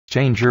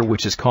exchanger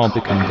which is called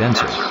the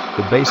condenser.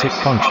 The basic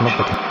function of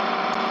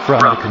from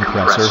the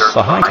compressor,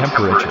 the high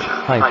temperature,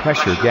 high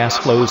pressure gas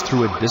flows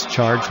through a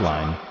discharge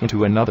line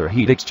into another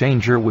heat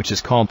exchanger which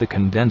is called the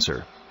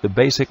condenser. The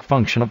basic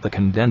function of the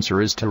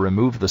condenser is to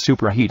remove the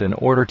superheat in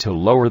order to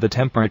lower the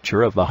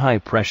temperature of the high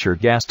pressure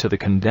gas to the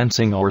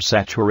condensing or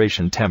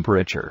saturation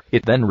temperature.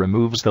 It then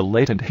removes the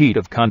latent heat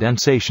of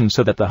condensation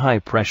so that the high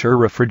pressure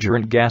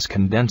refrigerant gas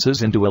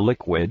condenses into a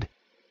liquid.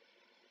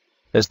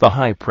 As the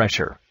high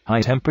pressure,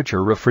 high temperature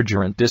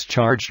refrigerant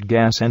discharged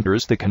gas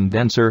enters the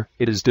condenser,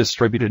 it is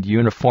distributed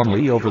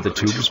uniformly over the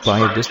tubes by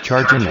a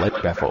discharge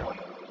inlet baffle.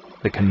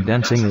 The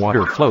condensing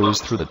water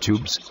flows through the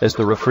tubes. As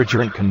the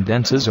refrigerant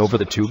condenses over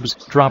the tubes,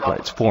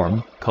 droplets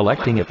form,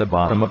 collecting at the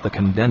bottom of the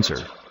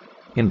condenser.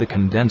 In the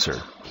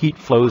condenser, heat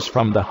flows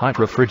from the hot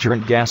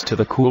refrigerant gas to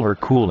the cooler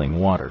cooling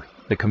water.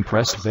 The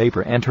compressed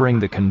vapor entering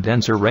the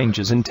condenser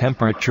ranges in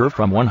temperature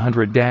from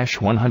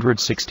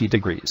 100-160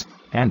 degrees,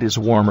 and is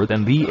warmer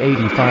than the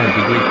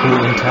 85-degree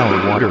cooling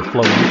tower water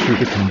flowing through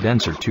the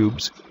condenser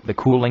tubes. The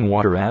cooling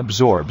water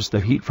absorbs the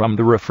heat from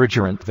the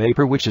refrigerant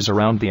vapor which is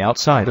around the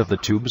outside of the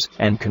tubes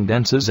and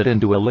condenses it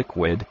into a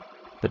liquid.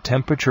 The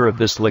temperature of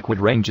this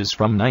liquid ranges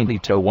from 90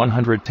 to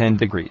 110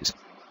 degrees.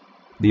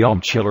 The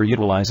chiller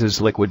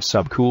utilizes liquid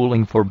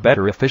subcooling for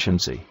better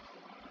efficiency.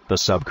 The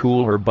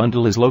subcooler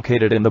bundle is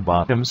located in the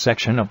bottom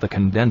section of the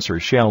condenser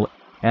shell.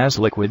 As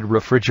liquid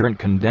refrigerant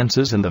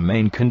condenses in the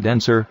main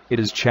condenser, it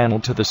is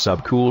channeled to the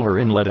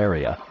subcooler inlet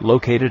area,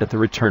 located at the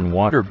return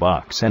water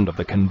box end of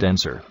the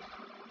condenser.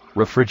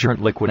 Refrigerant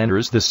liquid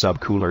enters the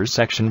subcooler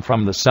section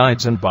from the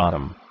sides and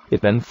bottom.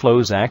 It then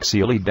flows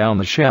axially down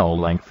the shell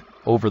length,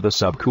 over the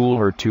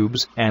subcooler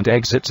tubes, and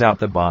exits out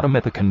the bottom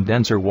at the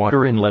condenser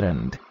water inlet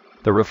end.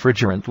 The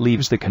refrigerant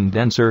leaves the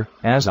condenser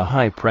as a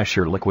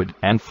high-pressure liquid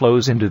and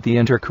flows into the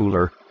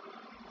intercooler.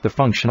 The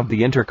function of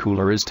the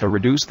intercooler is to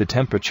reduce the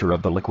temperature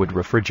of the liquid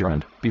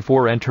refrigerant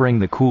before entering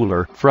the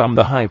cooler. From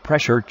the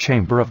high-pressure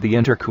chamber of the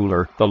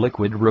intercooler, the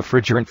liquid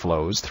refrigerant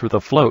flows through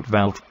the float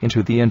valve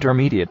into the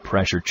intermediate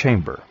pressure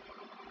chamber.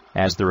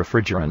 As the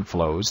refrigerant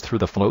flows through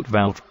the float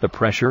valve, the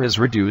pressure is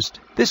reduced.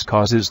 This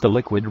causes the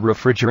liquid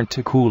refrigerant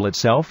to cool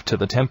itself to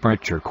the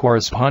temperature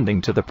corresponding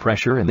to the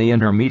pressure in the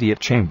intermediate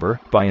chamber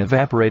by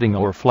evaporating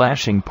or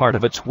flashing part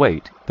of its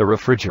weight. The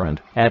refrigerant,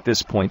 at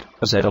this point,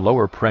 is at a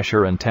lower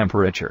pressure and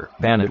temperature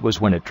than it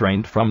was when it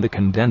drained from the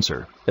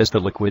condenser. As the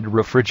liquid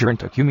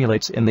refrigerant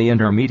accumulates in the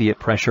intermediate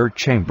pressure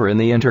chamber in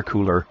the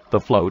intercooler,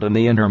 the float in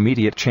the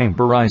intermediate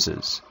chamber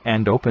rises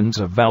and opens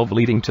a valve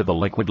leading to the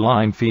liquid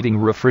line feeding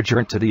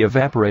refrigerant to the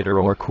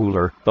evaporator or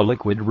cooler. The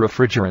liquid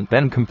refrigerant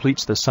then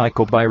completes the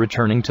cycle by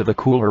returning to the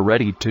cooler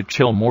ready to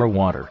chill more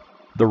water.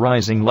 The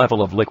rising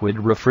level of liquid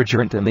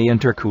refrigerant in the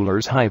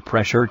intercooler's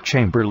high-pressure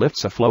chamber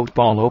lifts a float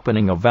ball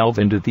opening a valve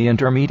into the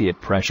intermediate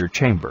pressure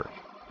chamber.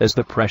 As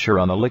the pressure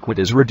on the liquid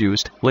is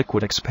reduced,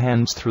 liquid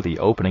expands through the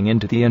opening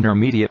into the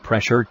intermediate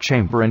pressure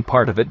chamber and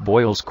part of it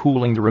boils,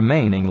 cooling the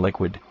remaining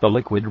liquid. The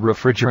liquid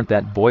refrigerant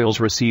that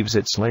boils receives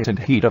its latent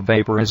heat of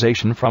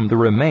vaporization from the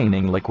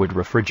remaining liquid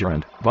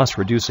refrigerant, thus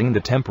reducing the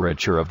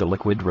temperature of the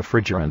liquid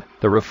refrigerant.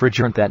 The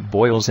refrigerant that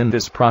boils in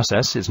this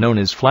process is known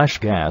as flash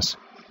gas.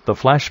 The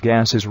flash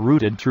gas is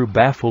routed through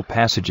baffle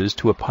passages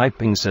to a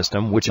piping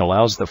system which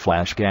allows the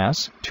flash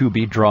gas to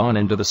be drawn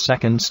into the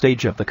second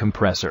stage of the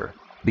compressor.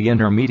 The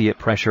intermediate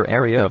pressure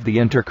area of the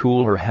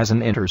intercooler has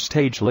an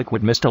interstage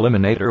liquid mist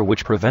eliminator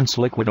which prevents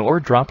liquid or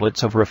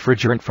droplets of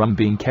refrigerant from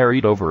being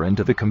carried over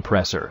into the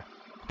compressor.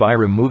 By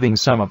removing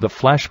some of the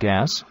flash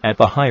gas at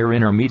the higher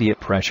intermediate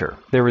pressure,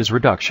 there is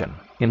reduction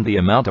in the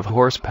amount of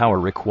horsepower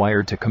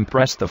required to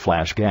compress the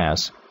flash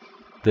gas.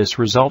 This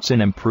results in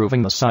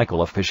improving the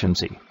cycle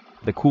efficiency.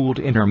 The cooled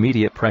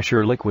intermediate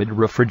pressure liquid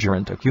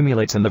refrigerant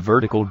accumulates in the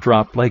vertical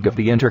drop leg of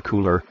the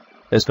intercooler.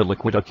 As the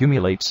liquid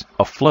accumulates,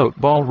 a float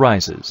ball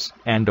rises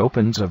and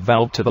opens a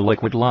valve to the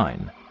liquid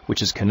line,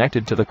 which is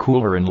connected to the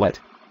cooler inlet.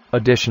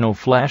 Additional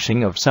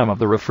flashing of some of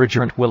the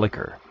refrigerant will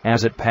occur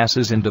as it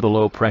passes into the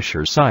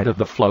low-pressure side of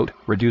the float,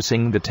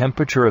 reducing the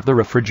temperature of the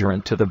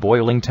refrigerant to the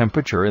boiling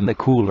temperature in the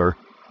cooler.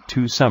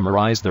 To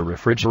summarize the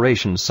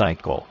refrigeration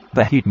cycle,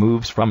 the heat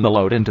moves from the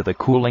load into the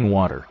cooling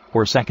water,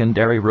 or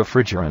secondary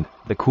refrigerant.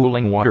 The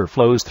cooling water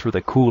flows through the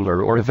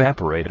cooler or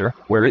evaporator,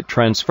 where it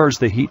transfers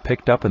the heat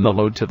picked up in the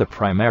load to the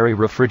primary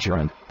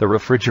refrigerant. The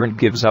refrigerant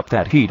gives up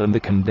that heat in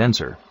the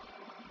condenser.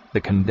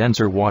 The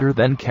condenser water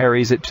then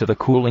carries it to the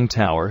cooling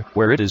tower,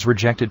 where it is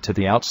rejected to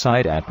the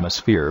outside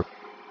atmosphere.